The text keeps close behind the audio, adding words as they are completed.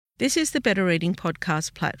This is the Better Reading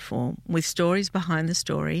Podcast platform with stories behind the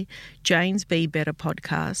story, Jane's Be Better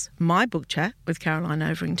podcast, my book chat with Caroline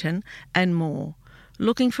Overington, and more.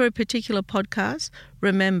 Looking for a particular podcast?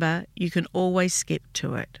 Remember, you can always skip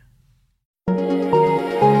to it.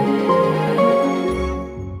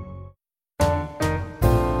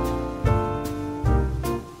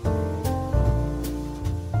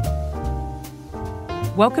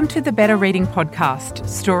 Welcome to the Better Reading Podcast,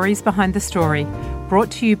 Stories Behind the Story,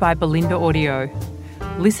 brought to you by Belinda Audio.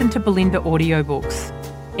 Listen to Belinda audiobooks,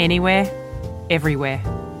 anywhere, everywhere.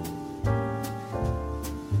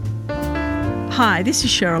 Hi, this is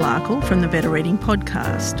Cheryl Arkle from the Better Reading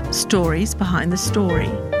Podcast, Stories Behind the Story.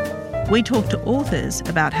 We talk to authors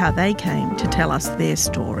about how they came to tell us their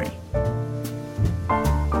story.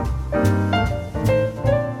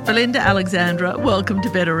 Belinda Alexandra, welcome to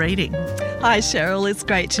Better Reading. Hi Cheryl, it's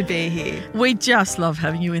great to be here. We just love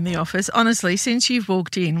having you in the office. Honestly, since you've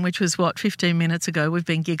walked in, which was 15 minutes ago, we've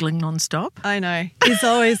been giggling non-stop. I know.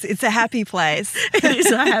 It's a happy place. It is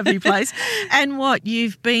a happy place. And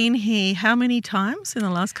you've been here how many times in the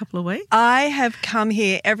last couple of weeks? I have come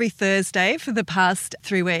here every Thursday for the past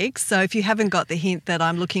 3 weeks. So if you haven't got the hint that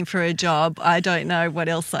I'm looking for a job, I don't know what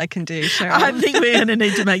else I can do, Cheryl. I think we're going to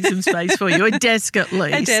need to make some space for you, a desk at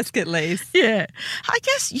least. A desk at least. Yeah. I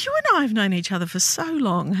guess you and I have known each other for so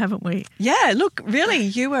long, haven't we? Yeah, look, really,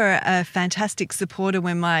 you were a fantastic supporter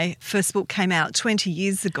when my first book came out 20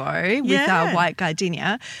 years ago with White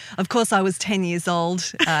Gardenia. Of course, I was 10 years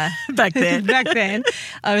old back then. Back then,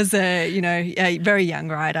 I was a very young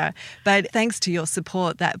writer. But thanks to your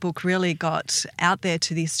support, that book really got out there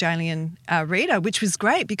to the Australian reader, which was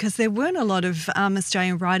great because there weren't a lot of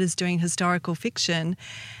Australian writers doing historical fiction.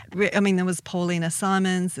 I mean, there was Paulina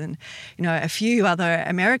Simons and, a few other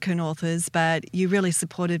American authors, but you really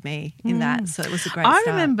supported me in that. So it was a great start.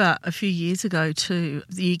 I remember a few years ago too,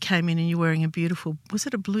 you came in and you were wearing a beautiful, was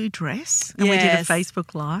it a blue dress? And we did a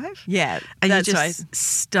Facebook Live. Yeah, and that's you're right.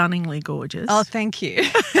 Stunningly gorgeous. Oh, thank you.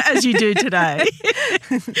 As you do today.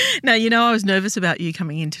 Now, I was nervous about you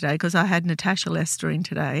coming in today because I had Natasha Lester in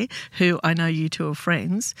today, who I know you two are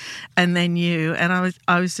friends, and then you, and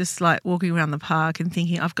I was just like walking around the park and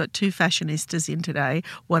thinking, I've got two fashionistas in today.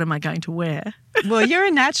 What am I going to wear? Well, you're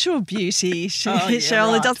a natural beauty, Cheryl.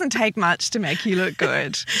 Right. It doesn't take much to make you look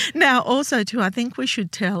good. Now, also, too, I think we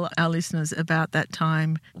should tell our listeners about that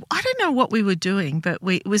time. I don't know what we were doing, but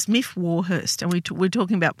it was Miff Warhurst, and we were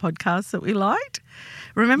talking about podcasts that we liked.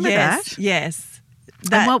 Remember that? Yes.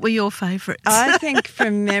 And what were your favourites? I think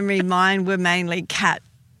from memory, mine were mainly cat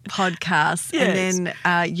podcasts and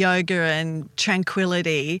then yoga and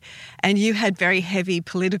tranquility, and you had very heavy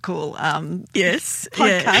political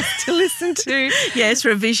podcasts to listen to. Yes,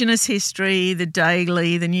 Revisionist History, The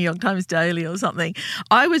Daily, the New York Times Daily or something.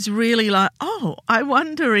 I was really like, I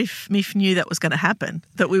wonder if Miff knew that was going to happen,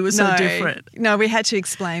 that we were so different. No, we had to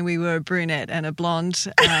explain we were a brunette and a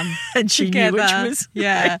blonde. And she together. knew which was.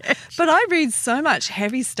 Yeah. But I read so much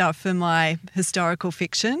heavy stuff for my historical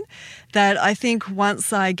fiction that I think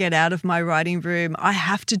once I get out of my writing room, I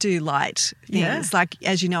have to do light things. Yeah. Like,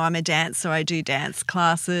 as you know, I'm a dancer. I do dance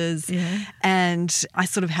classes and I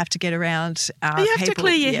sort of have to get around You have to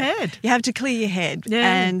clear your head. You have to clear your head.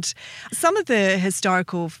 Yeah. And some of the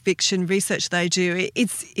historical fiction research they do,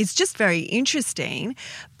 it's just very interesting,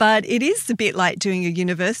 but it is a bit like doing a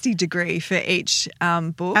university degree for each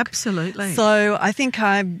book. Absolutely. So I think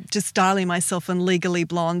I'm just dialing myself on Legally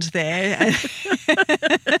Blonde there.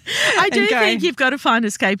 I do think you've got to find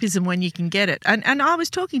escapism when you can get it. And I was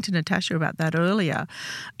talking to Natasha about that earlier.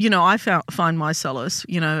 I find my solace,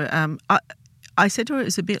 I said to her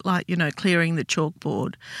it's a bit like, clearing the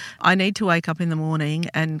chalkboard. I need to wake up in the morning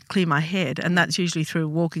and clear my head, and that's usually through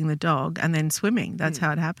walking the dog and then swimming. That's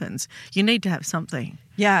how it happens. You need to have something.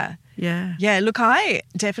 Yeah. Yeah. Yeah, look, I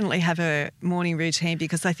definitely have a morning routine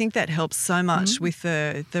because I think that helps so much with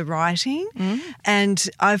the writing. And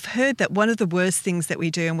I've heard that one of the worst things that we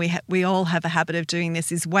do, and we all have a habit of doing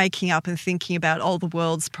this, is waking up and thinking about all the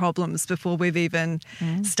world's problems before we've even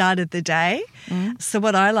started the day. So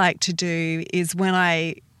what I like to do is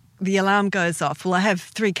when the alarm goes off. Well, I have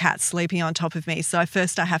 3 cats sleeping on top of me, so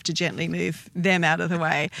first I have to gently move them out of the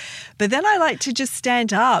way. But then I like to just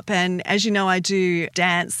stand up, and as you know, I do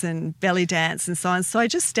dance and belly dance and so on. So I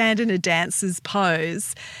just stand in a dancer's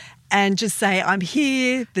pose and just say, I'm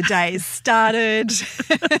here, the day has started.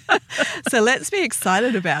 So let's be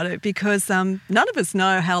excited about it because none of us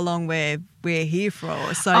know how long we're here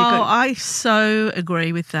for. So I so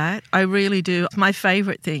agree with that. I really do. My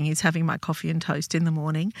favourite thing is having my coffee and toast in the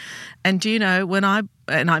morning. And do you know, when I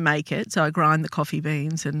and I make it. So I grind the coffee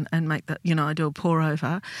beans and make that, I do a pour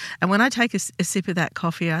over. And when I take a sip of that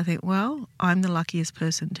coffee, I think, well, I'm the luckiest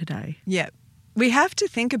person today. Yeah. We have to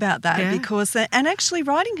think about that because, and actually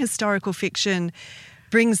writing historical fiction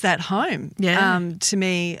brings that home to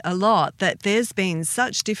me a lot, that there's been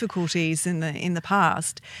such difficulties in the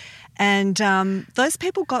past. And those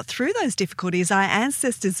people got through those difficulties. Our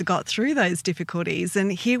ancestors got through those difficulties.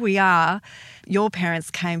 And here we are. Your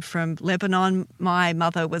parents came from Lebanon. My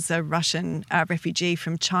mother was a Russian refugee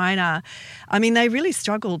from China. I mean, they really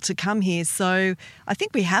struggled to come here. So I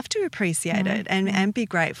think we have to appreciate it and be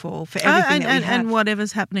grateful for everything that we have. And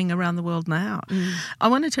whatever's happening around the world now. I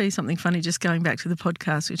want to tell you something funny, just going back to the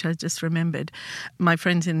podcast, which I just remembered. My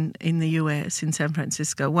friends in the US, in San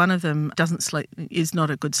Francisco, one of them doesn't sleep, is not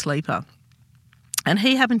a good sleeper. And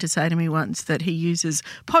he happened to say to me once that he uses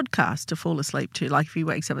podcasts to fall asleep to, like if he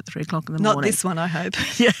wakes up at 3 o'clock in the morning. Not this one, I hope.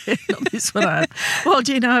 Yeah, not this one, I hope. Well,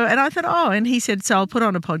 do you know, and I thought, and he said, so I'll put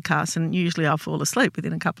on a podcast and usually I'll fall asleep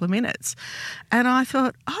within a couple of minutes. And I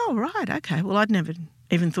thought, right, okay, well, I'd never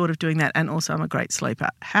even thought of doing that, and also I'm a great sleeper.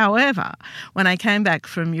 However, when I came back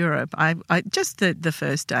from Europe, I just the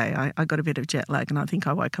first day, I got a bit of jet lag and I think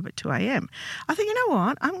I woke up at 2 a.m. I think, you know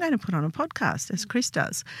what, I'm going to put on a podcast, as Chris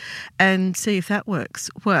does, and see if that works.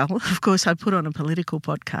 Well, of course, I put on a political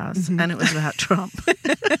podcast and it was about Trump.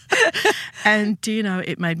 And do you know,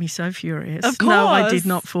 it made me so furious. Of course. No, I did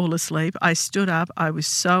not fall asleep. I stood up. I was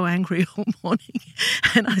so angry all morning.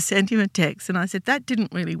 And I sent him a text and I said, that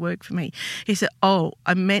didn't really work for me. He said,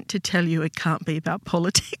 I meant to tell you it can't be about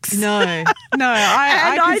politics. No.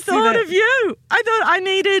 I thought of you. I thought I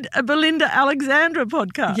needed a Belinda Alexandra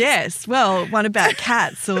podcast. Yes. Well, one about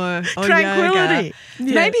cats or tranquility.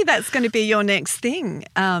 Yeah. Maybe that's going to be your next thing,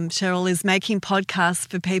 Cheryl, is making podcasts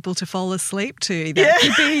for people to fall asleep to. That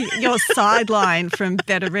could be your sideline from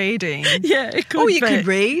better reading. Yeah, it could be. Or you could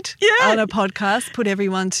read on a podcast, put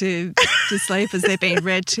everyone to sleep as they're being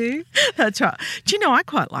read to. That's right. Do you know, I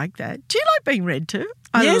quite like that. Do you like being read to?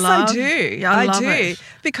 I do. Yeah, I love do. it.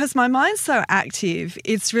 Because my mind's so active,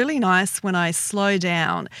 it's really nice when I slow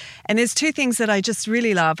down. And there's two things that I just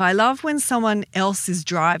really love. I love when someone else is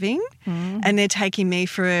driving and they're taking me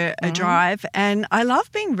for a drive. And I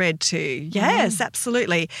love being read to. Yes,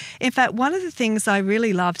 absolutely. In fact, one of the things I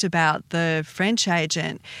really loved about The French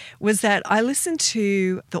Agent was that I listened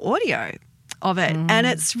to the audio of it. And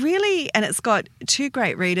it's got two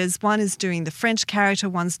great readers. One is doing the French character,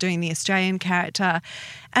 one's doing the Australian character.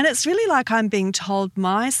 And it's really like I'm being told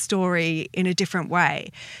my story in a different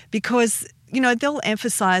way because, they'll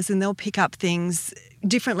emphasise and they'll pick up things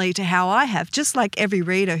differently to how I have, just like every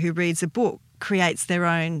reader who reads a book creates their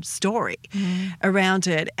own story around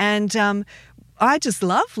it. And I just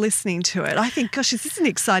love listening to it. I think, gosh, is this an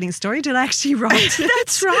exciting story? Did I actually write it?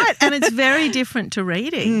 That's right. And it's very different to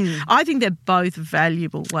reading. I think they're both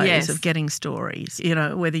valuable ways of getting stories.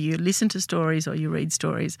 Whether you listen to stories or you read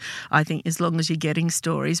stories, I think as long as you're getting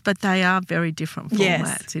stories. But they are very different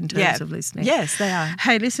formats in terms of listening. Yes, they are.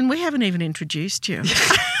 Hey, listen, we haven't even introduced you.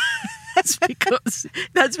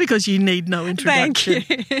 That's because you need no introduction.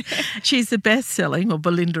 Thank you. She's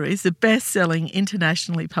Belinda is the best-selling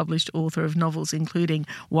internationally published author of novels including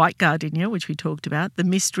White Gardenia, which we talked about, The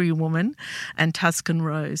Mystery Woman and Tuscan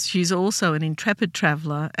Rose. She's also an intrepid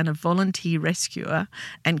traveller and a volunteer rescuer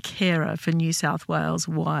and carer for New South Wales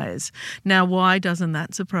Wires. Now, why doesn't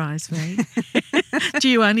that surprise me? Do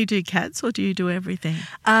you only do cats or do you do everything?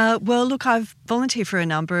 Well, look, I've volunteered for a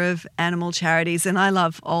number of animal charities and I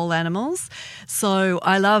love all animals. So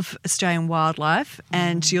I love Australian wildlife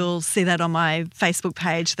and you'll see that on my Facebook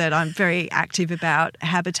page that I'm very active about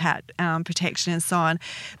habitat protection and so on.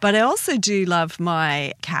 But I also do love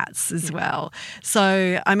my cats as well.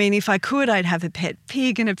 So, I mean, if I could, I'd have a pet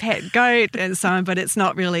pig and a pet goat and so on, but it's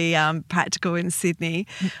not really practical in Sydney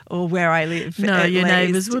or where I live. No, your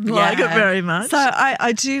neighbours wouldn't like it very much. So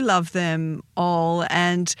I do love them all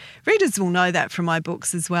and readers will know that from my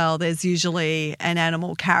books as well. There's usually an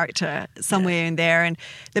animal character somewhere in there and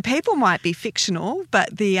the people might be fictional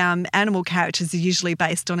but the animal characters are usually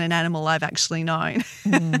based on an animal I've actually known.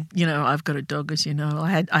 I've got a dog, as you know.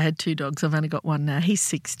 I had two dogs. I've only got one now. He's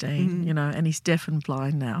 16, and he's deaf and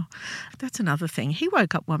blind now. That's another thing. He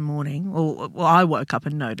woke up one morning, or I woke up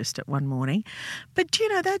and noticed it one morning, but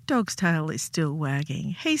that dog's tail is still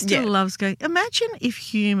wagging. He still loves going. Imagine if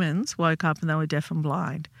humans woke up and they were deaf and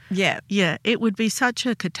blind. Yeah. Yeah, it would be such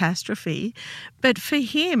a catastrophe. But for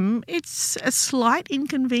him, it's a slight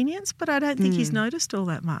inconvenience, but I don't think he's noticed all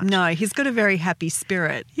that much. No, he's got a very happy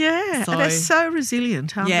spirit. Yeah, So- and they're so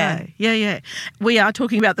resilient, aren't Yeah. they? Yeah. We are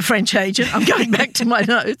talking about The French Agent. I'm going back to my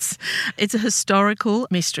notes. It's a historical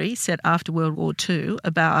mystery set after World War II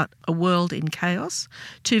about a world in chaos,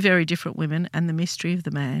 two very different women, and the mystery of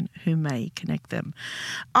the man who may connect them.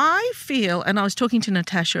 I feel, and I was talking to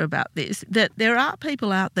Natasha about this, that there are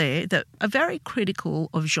people out there that are very critical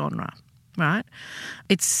of genre. Right?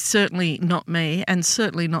 It's certainly not me and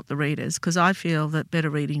certainly not the readers, because I feel that better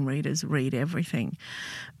reading readers read everything.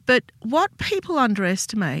 But what people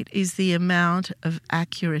underestimate is the amount of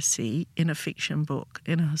accuracy in a fiction book,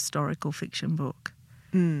 in a historical fiction book.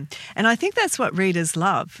 And I think that's what readers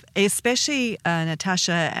love, especially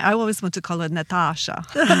Natasha. I always want to call her Natasha.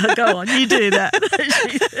 Go on, you do that.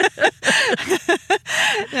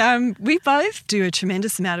 We both do a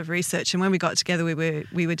tremendous amount of research, and when we got together,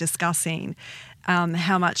 we were discussing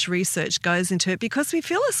how much research goes into it, because we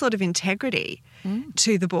feel a sort of integrity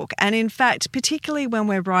to the book. And in fact, particularly when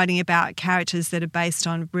we're writing about characters that are based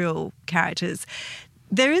on real characters,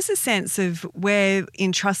 there is a sense of we're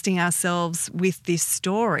entrusting ourselves with this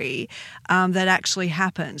story that actually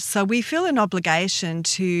happened. So we feel an obligation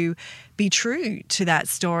to be true to that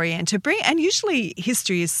story and to bring, and usually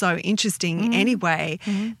history is so interesting anyway,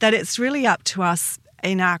 that it's really up to us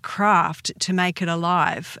in our craft to make it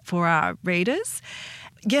alive for our readers.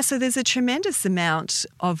 Yeah, so there's a tremendous amount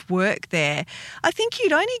of work there. I think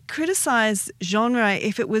you'd only criticise genre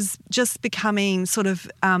if it was just becoming sort of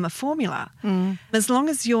a formula. As long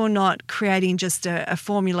as you're not creating just a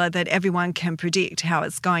formula that everyone can predict how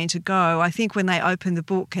it's going to go. I think when they open the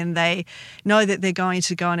book and they know that they're going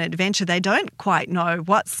to go on an adventure, they don't quite know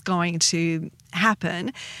what's going to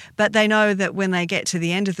happen, but they know that when they get to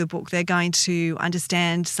the end of the book, they're going to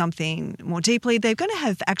understand something more deeply. They're going to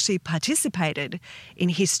have actually participated in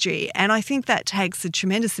history. And I think that takes a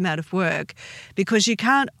tremendous amount of work, because you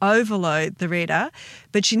can't overload the reader,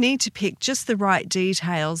 but you need to pick just the right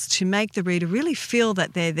details to make the reader really feel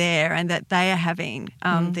that they're there and that they are having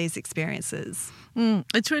these experiences.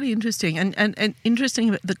 It's really interesting. And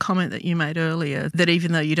interesting the comment that you made earlier, that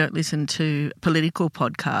even though you don't listen to political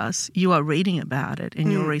podcasts, you are reading about it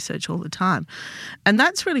in your research all the time. And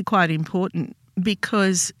that's really quite important,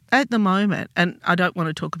 because at the moment, and I don't want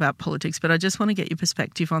to talk about politics, but I just want to get your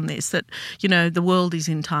perspective on this, that, you know, the world is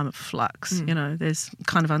in time of flux. You know, there's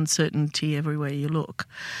kind of uncertainty everywhere you look.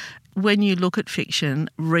 When you look at fiction,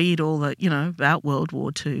 read all the, you know, about World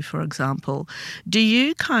War II, for example, do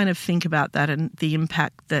you kind of think about that and the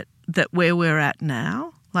impact that where we're at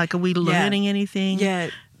now? Like, are we learning anything?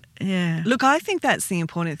 Yeah. Look, I think that's the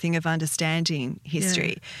important thing of understanding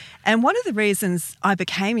history. And one of the reasons I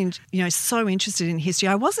became, so interested in history,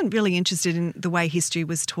 I wasn't really interested in the way history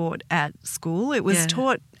was taught at school. It was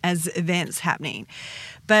taught as events happening.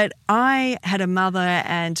 But I had a mother,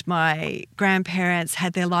 and my grandparents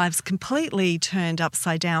had their lives completely turned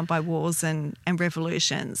upside down by wars and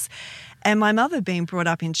revolutions. And my mother, being brought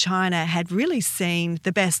up in China, had really seen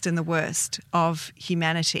the best and the worst of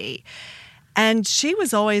humanity. And she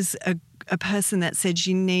was always a person that said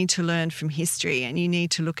you need to learn from history and you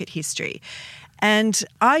need to look at history. And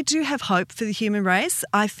I do have hope for the human race.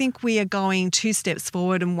 I think we are going 2 steps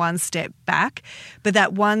forward and 1 step back, but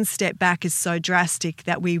that 1 step back is so drastic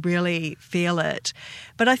that we really feel it.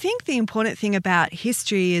 But I think the important thing about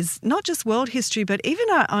history is not just world history, but even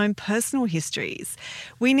our own personal histories.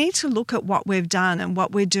 We need to look at what we've done and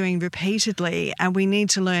what we're doing repeatedly, and we need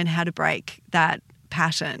to learn how to break that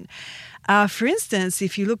pattern. For instance,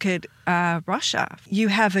 if you look at Russia, you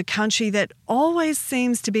have a country that always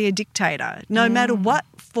seems to be a dictator. No matter what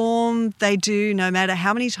form they do, no matter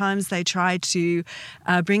how many times they try to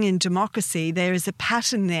bring in democracy, there is a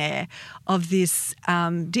pattern there of this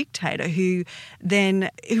dictator who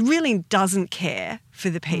really doesn't care for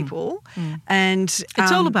the people. And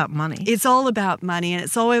it's all about money. It's all about money, and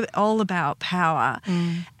it's all about power.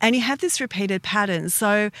 And you have this repeated pattern.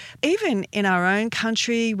 So even in our own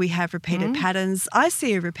country, we have repeated patterns. I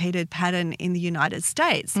see a repeated pattern in the United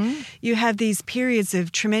States. You have these periods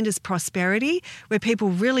of tremendous prosperity where people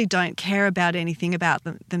really don't care about anything about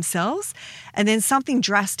themselves. And then something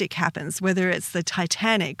drastic happens, whether it's the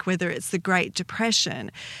Titanic, whether it's the Great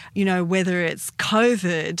Depression, whether it's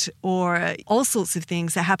COVID or all sorts of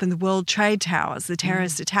things that happen, the World Trade Towers, the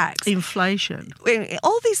terrorist attacks. Inflation.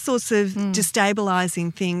 All these sorts of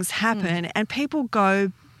destabilising things happen, and people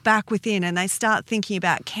go back within and they start thinking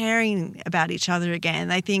about caring about each other again.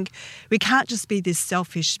 They think we can't just be this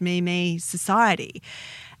selfish me society.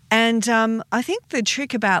 And I think the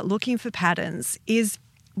trick about looking for patterns is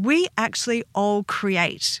we actually all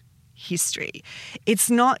create history. It's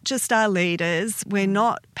not just our leaders. We're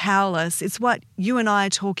not powerless. It's what you and I are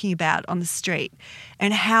talking about on the street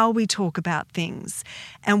and how we talk about things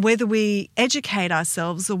and whether we educate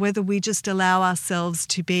ourselves or whether we just allow ourselves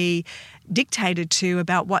to be dictated to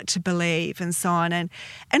about what to believe and so on. And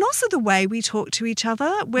also the way we talk to each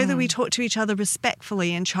other, whether we talk to each other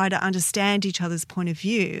respectfully and try to understand each other's point of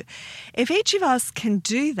view. If each of us can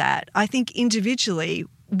do that, I think individually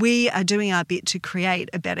we are doing our bit to create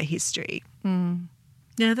a better history.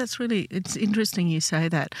 Yeah, it's interesting you say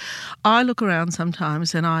that. I look around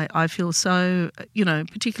sometimes and I feel so,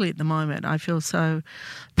 particularly at the moment, I feel so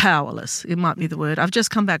powerless, it might be the word. I've just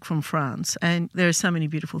come back from France and there are so many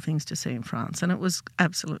beautiful things to see in France and it was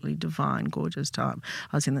absolutely divine, gorgeous time.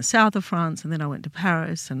 I was in the south of France and then I went to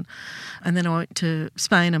Paris and then I went to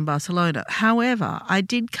Spain and Barcelona. However, I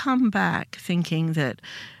did come back thinking that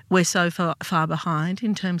we're so far behind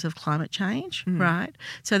in terms of climate change, right?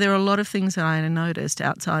 So there are a lot of things that I noticed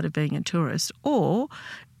outside of being a tourist or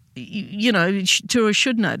tourists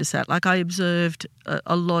should notice that. Like I observed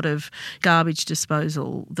a lot of garbage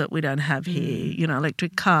disposal that we don't have here,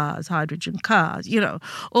 electric cars, hydrogen cars,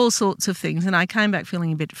 all sorts of things. And I came back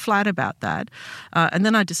feeling a bit flat about that. And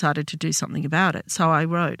then I decided to do something about it. So I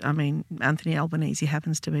wrote, Anthony Albanese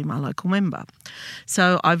happens to be my local member.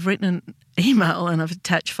 So I've written an email and I've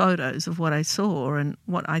attached photos of what I saw and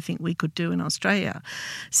what I think we could do in Australia.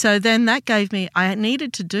 So then that gave me, I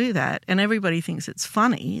needed to do that, and everybody thinks it's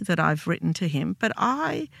funny that I've written to him, but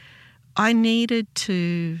I needed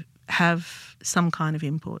to have some kind of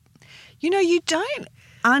input. You don't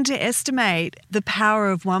underestimate the power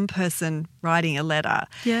of one person writing a letter.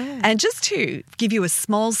 Yeah. And just to give you a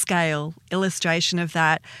small scale illustration of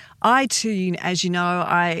that, I too, as you know,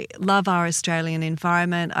 I love our Australian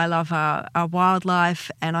environment. I love our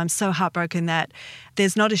wildlife, and I'm so heartbroken that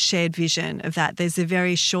there's not a shared vision of that. There's a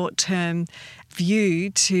very short-term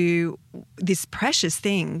view to this precious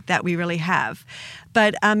thing that we really have.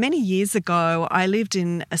 But many years ago, I lived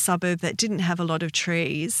in a suburb that didn't have a lot of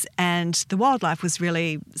trees and the wildlife was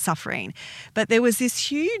really suffering. But there was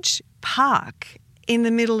this huge park in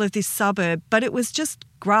the middle of this suburb, but it was just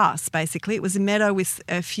grass, basically. It was a meadow with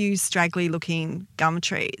a few straggly-looking gum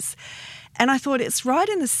trees. And I thought, it's right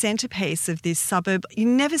in the centrepiece of this suburb. You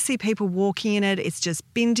never see people walking in it. It's just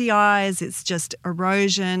bindi eyes. It's just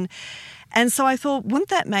erosion. And so I thought, wouldn't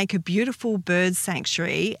that make a beautiful bird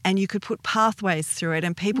sanctuary, and you could put pathways through it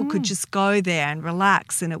and people could just go there and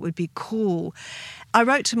relax and it would be cool. I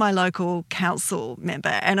wrote to my local council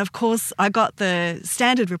member and, of course, I got the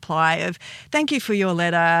standard reply of, thank you for your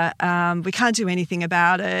letter. We can't do anything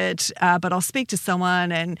about it, but I'll speak to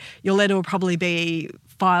someone and your letter will probably be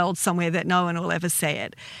filed somewhere that no one will ever see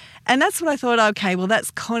it. And that's what I thought, okay, well,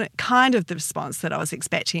 that's kind of the response that I was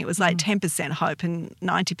expecting. It was like 10% hope and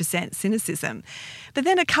 90% cynicism. But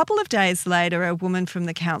then a couple of days later, a woman from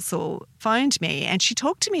the council phoned me and she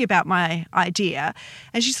talked to me about my idea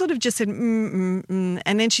and she sort of just said, And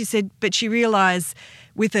then she said, but she realised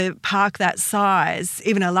with a park that size,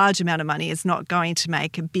 even a large amount of money is not going to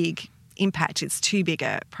make a big impact. It's too big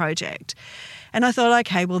a project. And I thought,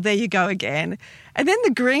 okay, well, there you go again. And then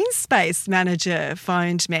the green space manager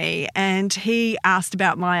phoned me and he asked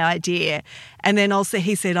about my idea. And then also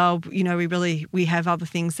he said, we have other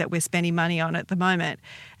things that we're spending money on at the moment.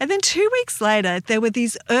 And then 2 weeks later, there were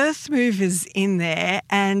these earth movers in there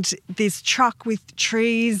and this truck with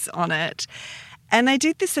trees on it. And they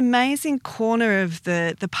did this amazing corner of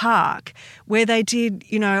the park where they did,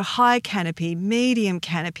 high canopy, medium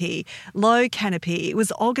canopy, low canopy. It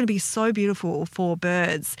was all going to be so beautiful for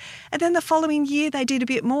birds. And then the following year they did a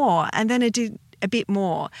bit more and then it did a bit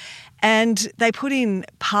more. And they put in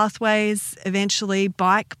pathways, eventually,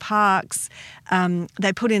 bike parks.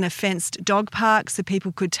 They put in a fenced dog park so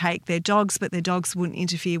people could take their dogs, but their dogs wouldn't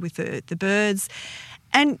interfere with the birds.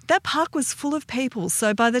 And that park was full of people.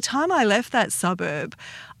 So by the time I left that suburb,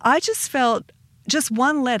 I just felt just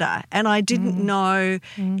one letter and I didn't know.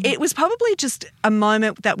 It was probably just a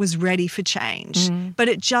moment that was ready for change, but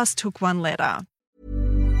it just took one letter.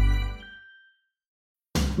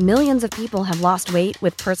 Millions of people have lost weight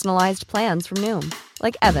with personalized plans from Noom.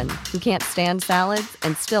 Like Evan, who can't stand salads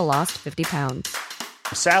and still lost 50 pounds.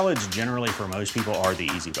 Salads generally for most people are the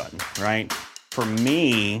easy button, right? For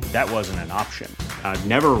me, that wasn't an option. I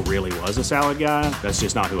never really was a salad guy. That's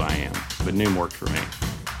just not who I am. But Noom worked for me.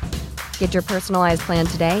 Get your personalized plan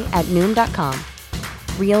today at Noom.com.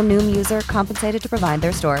 Real Noom user compensated to provide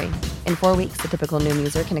their story. In 4 weeks, the typical Noom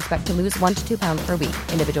user can expect to lose 1 to 2 pounds per week.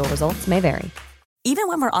 Individual results may vary. Even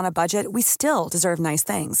when we're on a budget, we still deserve nice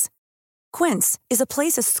things. Quince is a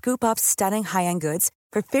place to scoop up stunning high-end goods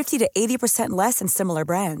for 50 to 80% less than similar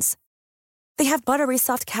brands. They have buttery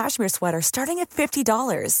soft cashmere sweaters starting at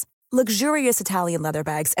 $50, luxurious Italian leather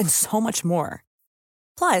bags, and so much more.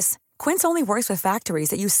 Plus, Quince only works with factories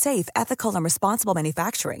that use safe, ethical, and responsible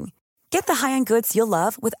manufacturing. Get the high-end goods you'll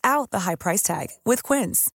love without the high price tag with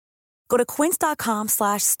Quince. Go to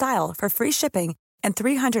quince.com/style for free shipping and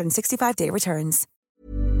 365-day returns.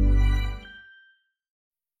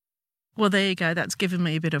 Well, there you go. That's given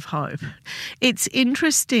me a bit of hope. It's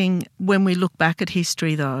interesting when we look back at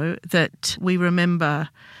history, though, that we remember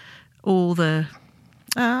all the,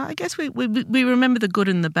 I guess we remember the good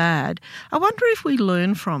and the bad. I wonder if we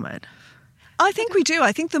learn from it. I think we do.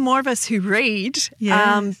 I think the more of us who read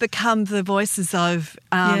become the voices of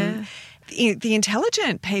the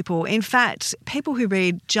intelligent people. In fact, people who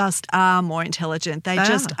read just are more intelligent. They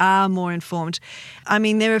just are more informed. I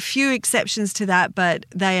mean, there are a few exceptions to that, but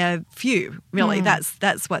they are few, really.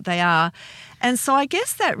 That's what they are. And so I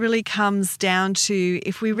guess that really comes down to,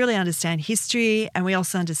 if we really understand history and we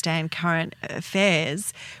also understand current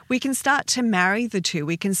affairs, we can start to marry the two.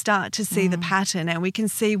 We can start to see the pattern and we can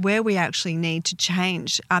see where we actually need to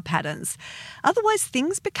change our patterns. Otherwise,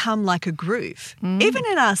 things become like a groove. Even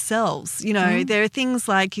in ourselves, you know, there are things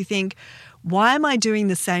like you think, why am I doing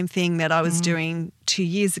the same thing that I was doing 2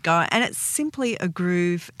 years ago? And it's simply a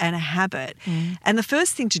groove and a habit. And the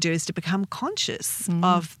first thing to do is to become conscious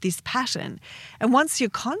of this pattern. And once you're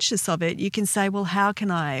conscious of it, you can say, well, how can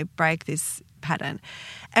I break this pattern?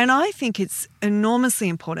 And I think it's enormously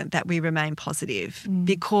important that we remain positive,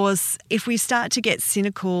 because if we start to get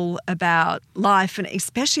cynical about life and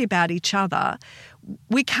especially about each other,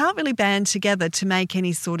 we can't really band together to make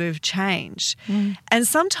any sort of change. And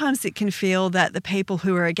sometimes it can feel that the people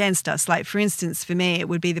who are against us, like for instance, for me, it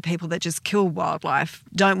would be the people that just kill wildlife,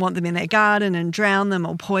 don't want them in their garden and drown them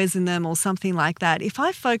or poison them or something like that. If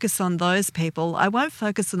I focus on those people, I won't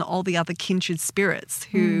focus on all the other kindred spirits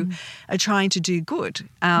who are trying to do good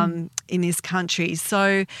in this country.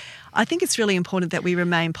 So I think it's really important that we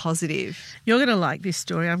remain positive. You're going to like this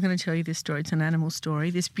story. I'm going to tell you this story. It's an animal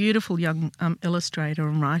story. This beautiful young illustrator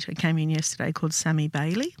and writer came in yesterday called Sammy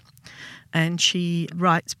Bailey, and she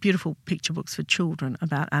writes beautiful picture books for children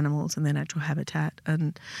about animals and their natural habitat.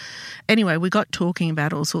 And anyway, we got talking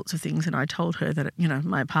about all sorts of things, and I told her that, you know,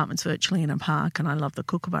 my apartment's virtually in a park and I love the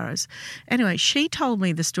kookaburras. Anyway, she told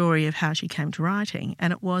me the story of how she came to writing,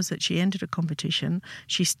 and it was that she entered a competition.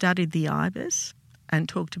 She studied the ibis and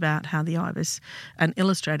talked about how the ibis, and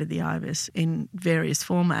illustrated the ibis in various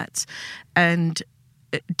formats, and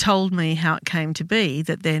it told me how it came to be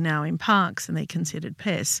that they're now in parks and they're considered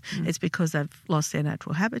pests. It's because they've lost their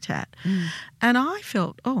natural habitat. And I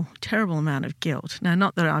felt, terrible amount of guilt. Now,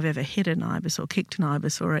 not that I've ever hit an ibis or kicked an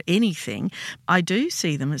ibis or anything. I do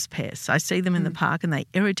see them as pests. I see them in the park and they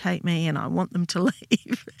irritate me and I want them to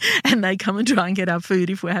leave. And they come and try and get our food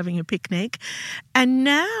if we're having a picnic. And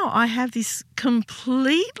now I have this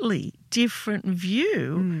completely different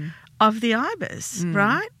view of the ibis,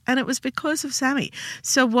 right? And it was because of Sammy.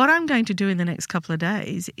 So what I'm going to do in the next couple of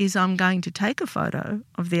days is I'm going to take a photo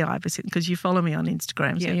of the ibis, because you follow me on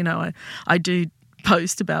Instagram, so you know I do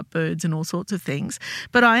post about birds and all sorts of things.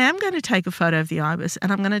 But I am going to take a photo of the ibis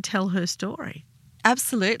and I'm going to tell her story.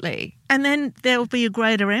 Absolutely. And then there will be a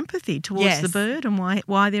greater empathy towards the bird and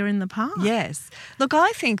why they're in the park. Yes. Look,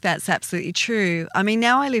 I think that's absolutely true. I mean,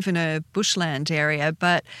 now I live in a bushland area,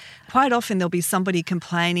 but quite often there'll be somebody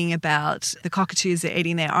complaining about the cockatoos are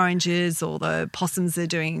eating their oranges or the possums are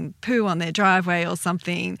doing poo on their driveway or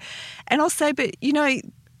something. And I'll say, but, you know,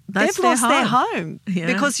 they've lost their home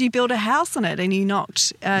because you built a house on it and you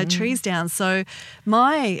knocked trees down. So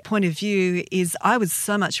my point of view is I would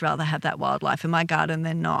so much rather have that wildlife in my garden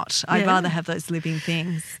than not. I'd rather have those living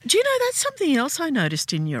things. Do you know, that's something else I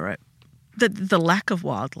noticed in Europe, the lack of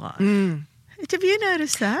wildlife. Have you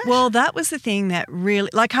noticed that? Well, that was the thing that really,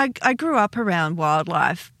 like I grew up around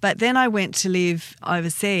wildlife, but then I went to live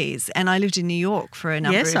overseas and I lived in New York for a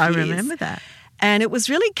number of years. Yes, I remember that. And it was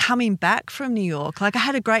really coming back from New York. Like I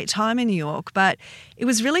had a great time in New York, but it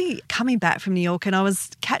was really coming back from New York and I was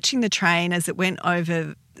catching the train as it went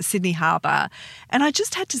over Sydney Harbour and I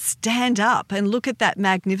just had to stand up and look at that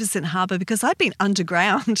magnificent harbour because I'd been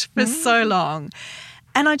underground for so long.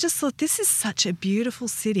 And I just thought, this is such a beautiful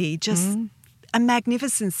city, just a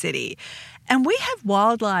magnificent city. And we have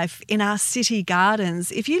wildlife in our city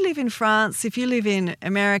gardens. If you live in France, if you live in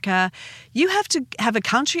America, you have to have a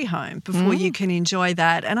country home before you can enjoy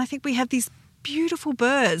that. And I think we have these beautiful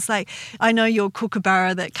birds. Like I know your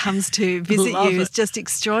kookaburra that comes to visit you is just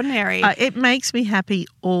extraordinary. It makes me happy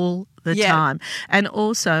all the time. And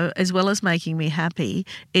also, as well as making me happy,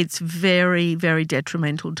 it's very, very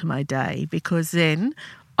detrimental to my day because then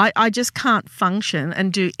I just can't function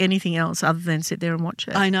and do anything else other than sit there and watch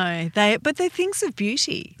it. I know. But they're things of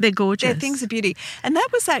beauty. They're gorgeous. They're things of beauty. And that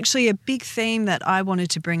was actually a big theme that I wanted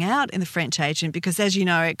to bring out in The French Agent because, as you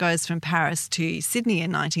know, it goes from Paris to Sydney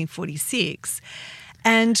in 1946.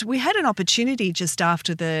 And we had an opportunity just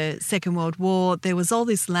after the Second World War. There was all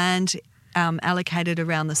this land allocated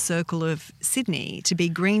around the circle of Sydney to be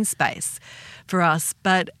green space for us.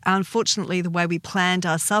 But unfortunately, the way we planned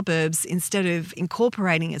our suburbs, instead of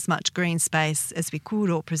incorporating as much green space as we could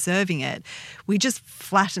or preserving it, we just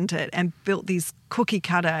flattened it and built these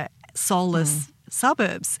cookie-cutter, soulless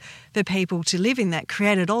suburbs for people to live in that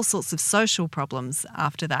created all sorts of social problems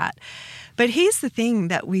after that. But here's the thing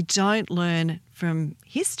that we don't learn from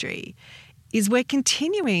history is we're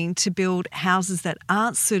continuing to build houses that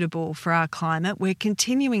aren't suitable for our climate. We're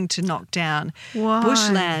continuing to knock down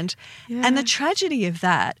bushland. Yeah. And the tragedy of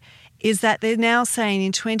that is that they're now saying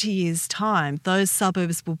in 20 years' time those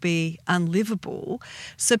suburbs will be unlivable.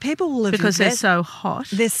 So people will have... Because they're so hot.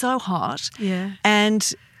 They're so hot. Yeah.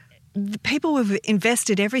 And the people have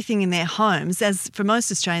invested everything in their homes. As for most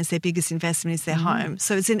Australians, their biggest investment is their home.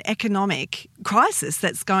 So it's an economic crisis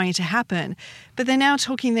that's going to happen. But they're now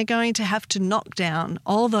talking they're going to have to knock down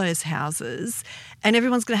all those houses and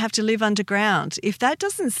everyone's going to have to live underground. If that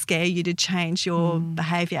doesn't scare you to change your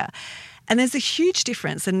behaviour. And there's a huge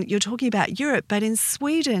difference, and you're talking about Europe, but in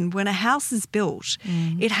Sweden, when a house is built,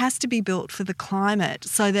 it has to be built for the climate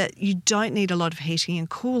so that you don't need a lot of heating and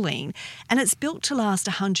cooling, and it's built to last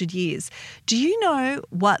 100 years. Do you know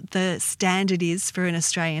what the standard is for an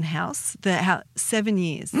Australian house? 7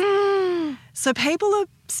 years. So people are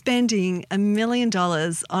spending $1 million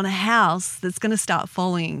on a house that's going to start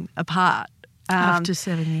falling apart. After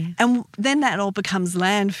 7 years. And then that all becomes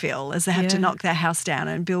landfill as they have to knock their house down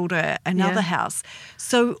and build another house.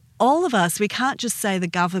 So all of us, we can't just say the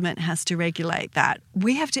government has to regulate that.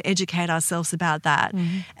 We have to educate ourselves about that.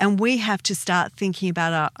 And we have to start thinking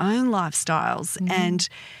about our own lifestyles and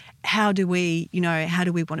how do we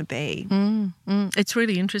want to be. It's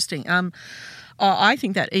really interesting. I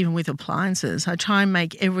think that even with appliances, I try and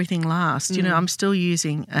make everything last. You know, I'm still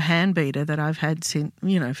using a hand beater that I've had since,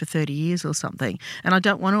 for 30 years or something, and I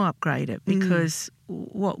don't want to upgrade it because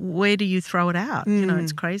where do you throw it out?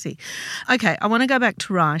 It's crazy. Okay, I want to go back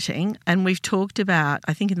to writing, and we've talked about,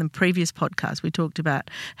 I think in the previous podcast, we talked about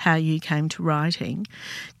how you came to writing.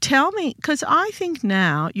 Tell me, because I think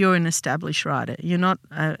now you're an established writer. You're not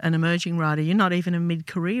an emerging writer. You're not even a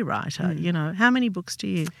mid-career writer. How many books do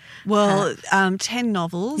you have? 10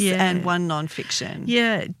 novels and 1 non-fiction.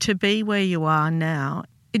 Yeah, to be where you are now,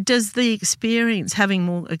 does the experience, having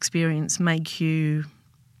more experience, make you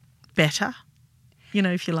better?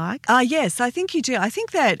 If you like? Yes, I think you do. I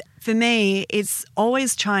think that for me, it's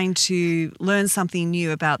always trying to learn something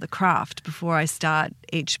new about the craft before I start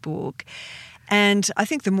each book. And I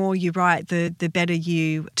think the more you write, the better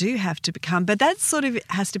you do have to become. But that sort of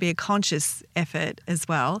has to be a conscious effort as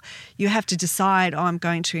well. You have to decide, I'm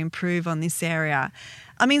going to improve on this area.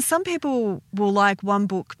 I mean, some people will like one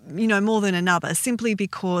book, more than another simply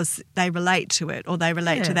because they relate to it or they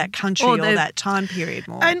relate to that country or that time period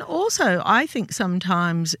more. And also, I think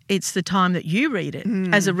sometimes it's the time that you read it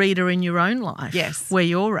as a reader in your own life. Yes. Where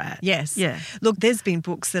you're at. Yes. Yeah. Look, there's been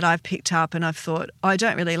books that I've picked up and I've thought, I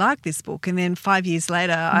don't really like this book. And then 5 years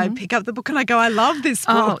later, I pick up the book and I go, I love this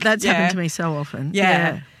book. Oh, that's happened to me so often.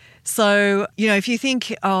 Yeah. So, if you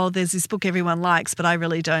think, there's this book everyone likes, but I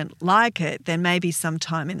really don't like it, then maybe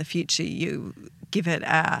sometime in the future you give it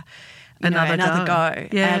another go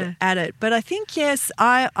at it. But I think, yes,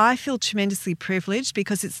 I feel tremendously privileged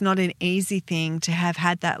because it's not an easy thing to have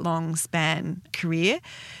had that long span career.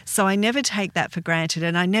 So I never take that for granted,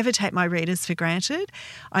 and I never take my readers for granted.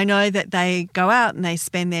 I know that they go out and they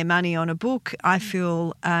spend their money on a book. I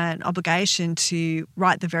feel an obligation to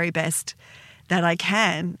write the very best that I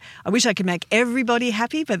can. I wish I could make everybody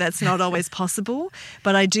happy, but that's not always possible.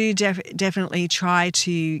 But I do definitely try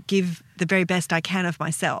to give the very best I can of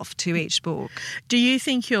myself to each book. Do you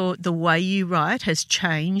think the way you write has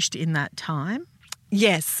changed in that time?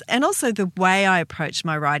 Yes, and also the way I approach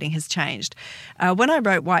my writing has changed. When I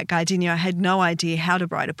wrote White Gardenia, I had no idea how to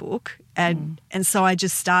write a book, and so I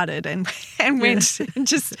just started and went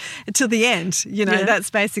just to the end. That's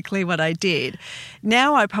basically what I did.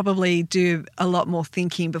 Now I probably do a lot more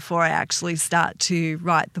thinking before I actually start to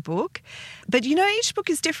write the book. But, each book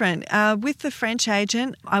is different. With The French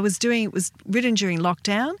Agent, it was written during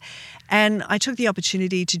lockdown, and I took the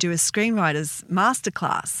opportunity to do a screenwriter's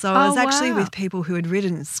masterclass. So I was actually with people who had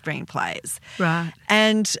written screenplays. Right.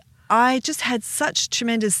 And I just had such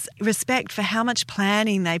tremendous respect for how much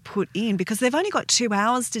planning they put in, because they've only got 2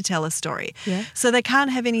 hours to tell a story. Yeah. So they can't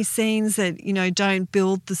have any scenes that, don't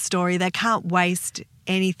build the story. They can't waste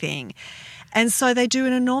anything. And so they do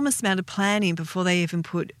an enormous amount of planning before they even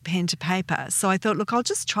put pen to paper. So I thought, look, I'll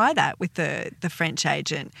just try that with the French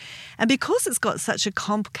agent. And because it's got such a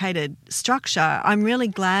complicated structure, I'm really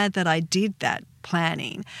glad that I did that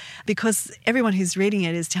planning, because everyone who's reading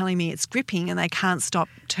it is telling me it's gripping and they can't stop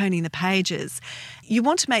turning the pages. You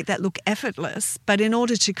want to make that look effortless, but in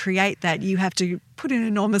order to create that, you have to put an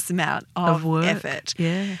enormous amount of work. effort.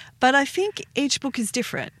 Yeah. But I think each book is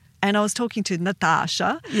different. And I was talking to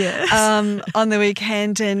Natasha on the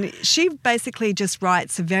weekend, and she basically just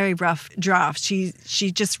writes a very rough draft. She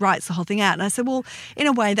just writes the whole thing out. And I said, well, in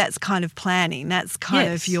a way, that's kind of planning. That's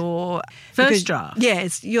kind of your first draft. Yeah,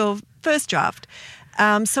 it's your first draft.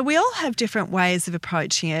 So we all have different ways of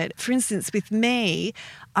approaching it. For instance, with me,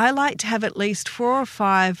 I like to have at least 4 or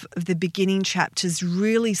 5 of the beginning chapters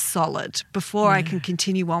really solid before I can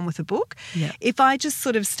continue on with a book. Yeah. If I just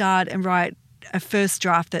sort of start and write a first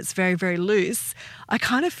draft that's very, very loose, I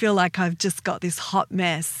kind of feel like I've just got this hot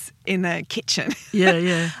mess in the kitchen.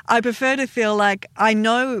 Yeah. I prefer to feel like I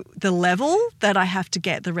know the level that I have to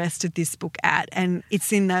get the rest of this book at, and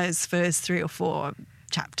it's in those first 3 or 4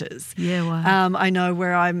 chapters. Yeah, wow. I know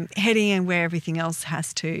where I'm heading and where everything else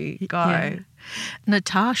has to go. Yeah.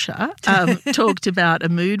 Natasha talked about a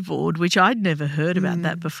mood board, which I'd never heard about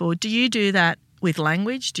that before. Do you do that with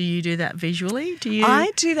language? Do you do that visually?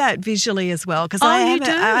 I do that visually as well, because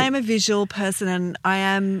I am a visual person and I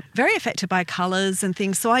am very affected by colours and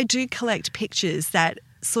things. So I do collect pictures that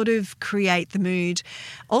sort of create the mood.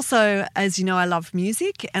 Also, as you know, I love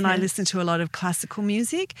music and I listen to a lot of classical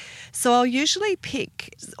music. So I'll usually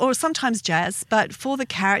pick, or sometimes jazz, but for the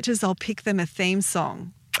characters I'll pick them a theme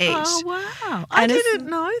song each. Oh, wow. I didn't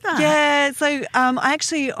know that. Yeah. So I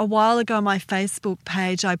actually, a while ago on my Facebook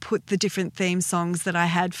page, I put the different theme songs that I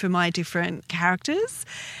had for my different characters.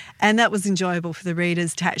 And that was enjoyable for the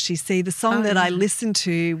readers to actually see the song that I listened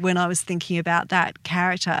to when I was thinking about that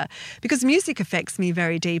character. Because music affects me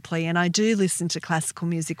very deeply, and I do listen to classical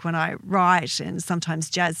music when I write, and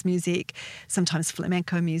sometimes jazz music, sometimes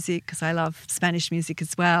flamenco music, because I love Spanish music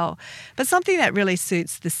as well. But something that really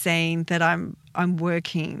suits the scene that I'm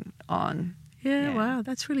working on. Yeah, wow,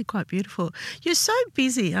 that's really quite beautiful. You're so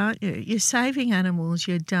busy, aren't you? You're saving animals,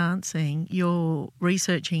 you're dancing, you're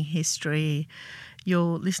researching history,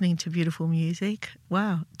 you're listening to beautiful music.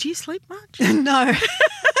 Wow. Do you sleep much? No.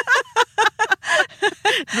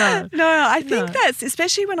 No, I think that's,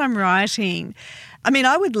 especially when I'm writing, I mean,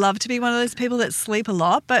 I would love to be one of those people that sleep a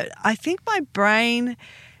lot, but I think my brain,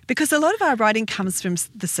 because a lot of our writing comes from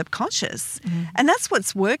the subconscious, and that's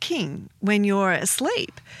what's working when you're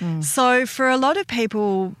asleep. So for a lot of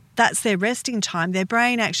people, that's their resting time. Their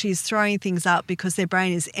brain actually is throwing things up because their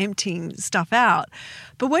brain is emptying stuff out.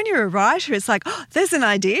 But when you're a writer, it's like, oh, there's an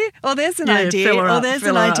idea, or there's an idea, or there's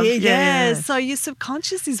an idea. Yeah. So your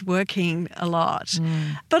subconscious is working a lot.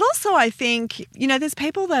 But also I think, there's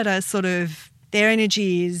people that are sort of, their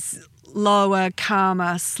energy is lower,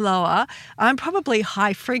 calmer, slower. I'm probably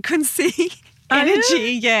high frequency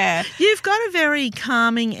energy, yeah. You've got a very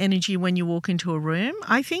calming energy when you walk into a room,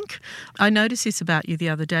 I think. I noticed this about you the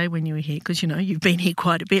other day when you were here, because, you've been here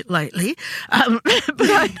quite a bit lately. But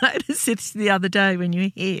I noticed it the other day when you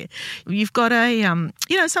were here. You've got a,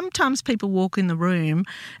 sometimes people walk in the room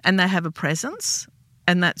and they have a presence,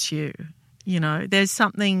 and that's you. There's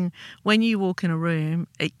something, when you walk in a room,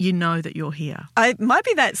 you know that you're here. I might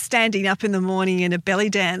be that standing up in the morning in a belly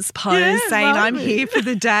dance pose saying I'm here for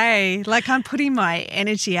the day. Like I'm putting my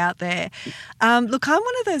energy out there. Look, I'm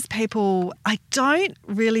one of those people, I don't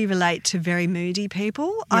really relate to very moody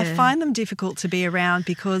people. Yeah. I find them difficult to be around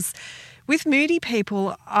because with moody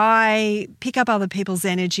people, I pick up other people's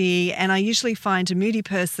energy, and I usually find a moody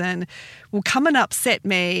person will come and upset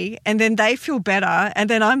me, and then they feel better, and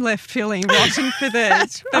then I'm left feeling rotten for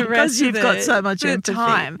the rest of got so much empathy.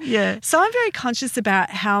 Time. Yeah. So I'm very conscious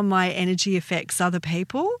about how my energy affects other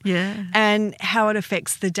people and how it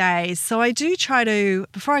affects the day. So I do try to,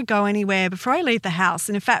 before I go anywhere, before I leave the house,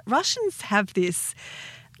 and in fact, Russians have this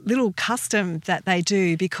little custom that they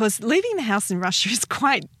do, because leaving the house in Russia is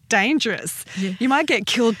quite dangerous. Yeah. You might get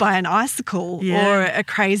killed by an icicle or a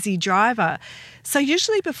crazy driver. So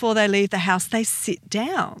usually before they leave the house, they sit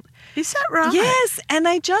down. Is that right? Yes, and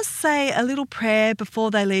they just say a little prayer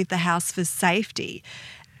before they leave the house for safety.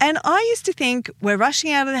 And I used to think, we're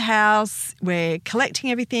rushing out of the house, we're collecting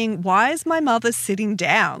everything. Why is my mother sitting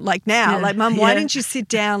down? Like now, like, Mum, why didn't you sit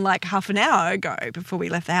down like half an hour ago before we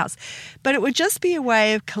left the house? But it would just be a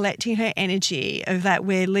way of collecting her energy, of that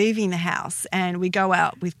we're leaving the house and we go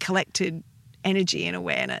out with collected energy and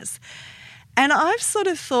awareness. And I've sort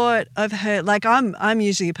of thought of her, like, I'm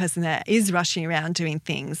usually a person that is rushing around doing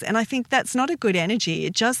things, and I think that's not a good energy.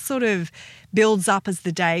 It just sort of builds up as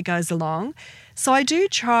the day goes along. So I do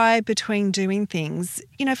try, between doing things,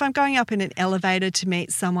 you know, if I'm going up in an elevator to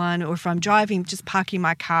meet someone, or if I'm driving, just parking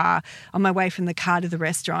my car on my way from the car to the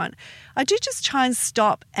restaurant, I do just try and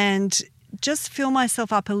stop and just fill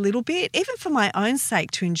myself up a little bit, even for my own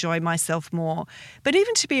sake, to enjoy myself more. But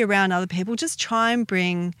even to be around other people, just try and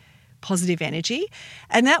bring positive energy.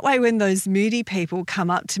 And that way, when those moody people come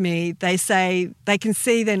up to me, they say they can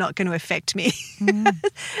see they're not going to affect me.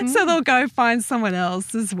 So they'll go find someone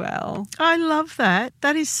else as well. I love that.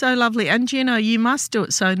 That is so lovely. And, you know, you must do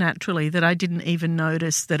it so naturally that I didn't even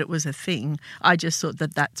notice that it was a thing. I just thought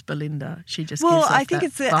that that's Belinda. She just gives off I think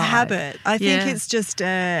it's a vibe. habit. I think it's just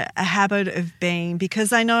a habit of being,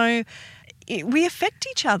 because I know we affect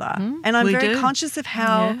each other. And I'm very conscious of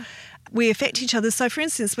how we affect each other. So, for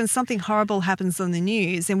instance, when something horrible happens on the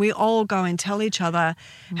news and we all go and tell each other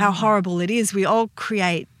how horrible it is, we all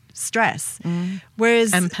create stress. And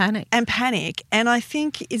panic. And I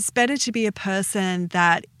think it's better to be a person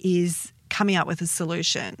that is coming up with a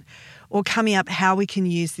solution, or coming up how we can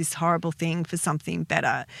use this horrible thing for something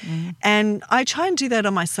better. And I try and do that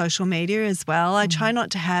on my social media as well. I try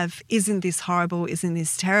not to have, isn't this horrible, isn't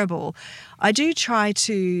this terrible. I do try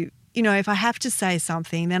to, you know, if I have to say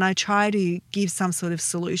something, then I try to give some sort of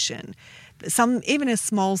solution, even a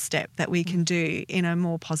small step that we can do in a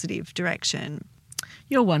more positive direction.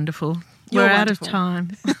 You're wonderful. We're out of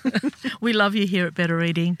time. We love you here at Better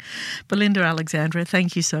Reading. Belinda Alexandra,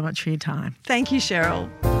 thank you so much for your time. Thank you, Cheryl.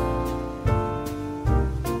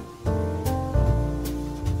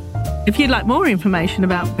 If you'd like more information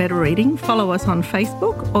about Better Reading, follow us on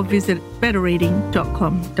Facebook or visit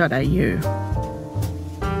betterreading.com.au.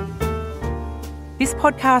 This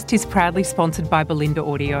podcast is proudly sponsored by Belinda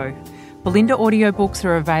Audio. Belinda audiobooks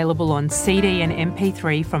are available on CD and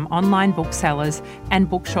MP3 from online booksellers and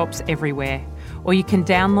bookshops everywhere, or you can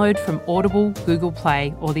download from Audible, Google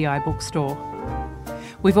Play or the iBook Store.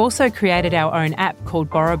 We've also created our own app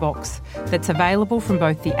called BorrowBox that's available from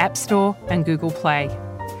both the App Store and Google Play.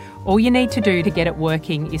 All you need to do to get it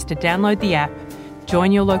working is to download the app,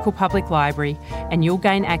 join your local public library, and you'll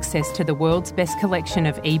gain access to the world's best collection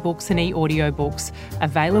of ebooks and e-audiobooks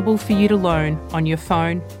available for you to loan on your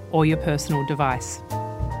phone or your personal device.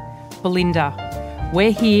 Belinda,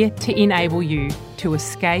 we're here to enable you to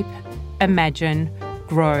escape, imagine,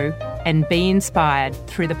 grow, and be inspired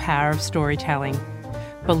through the power of storytelling.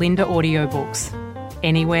 Belinda Audiobooks.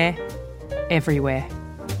 Anywhere, everywhere.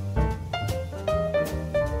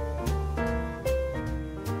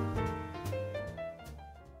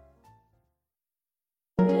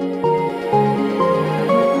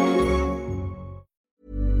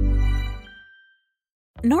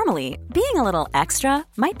 Normally, being a little extra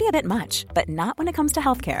might be a bit much, but not when it comes to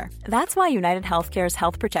healthcare. That's why United Healthcare's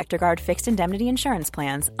Health Protector Guard fixed indemnity insurance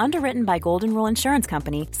plans, underwritten by Golden Rule Insurance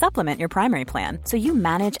Company, supplement your primary plan so you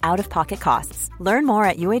manage out-of-pocket costs. Learn more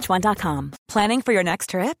at uh1.com. Planning for your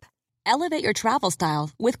next trip? Elevate your travel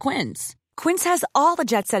style with Quince. Quince has all the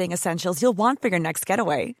jet-setting essentials you'll want for your next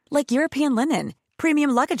getaway, like European linen,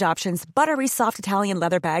 premium luggage options, buttery soft Italian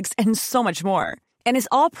leather bags, and so much more. And is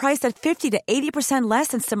all priced at 50 to 80% less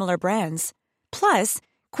than similar brands. Plus,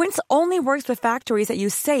 Quince only works with factories that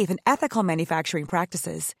use safe and ethical manufacturing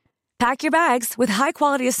practices. Pack your bags with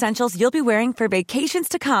high-quality essentials you'll be wearing for vacations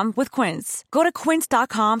to come with Quince. Go to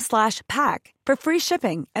quince.com/pack for free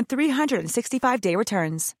shipping and 365-day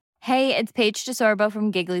returns. Hey, it's Paige DeSorbo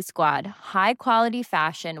from Giggly Squad. High quality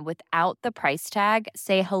fashion without the price tag.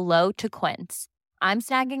 Say hello to Quince. I'm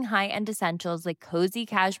snagging high-end essentials like cozy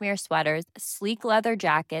cashmere sweaters, sleek leather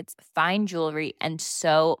jackets, fine jewelry, and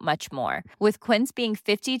so much more. With Quince being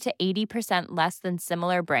 50 to 80% less than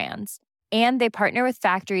similar brands. And they partner with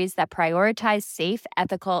factories that prioritize safe,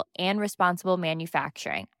 ethical, and responsible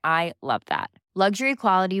manufacturing. I love that. Luxury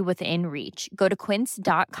quality within reach. Go to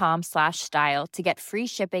quince.com/style to get free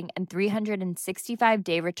shipping and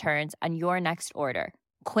 365-day returns on your next order.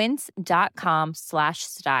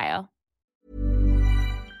 Quince.com/style.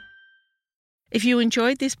 If you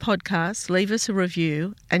enjoyed this podcast, leave us a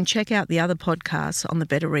review and check out the other podcasts on the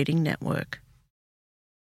Better Reading Network.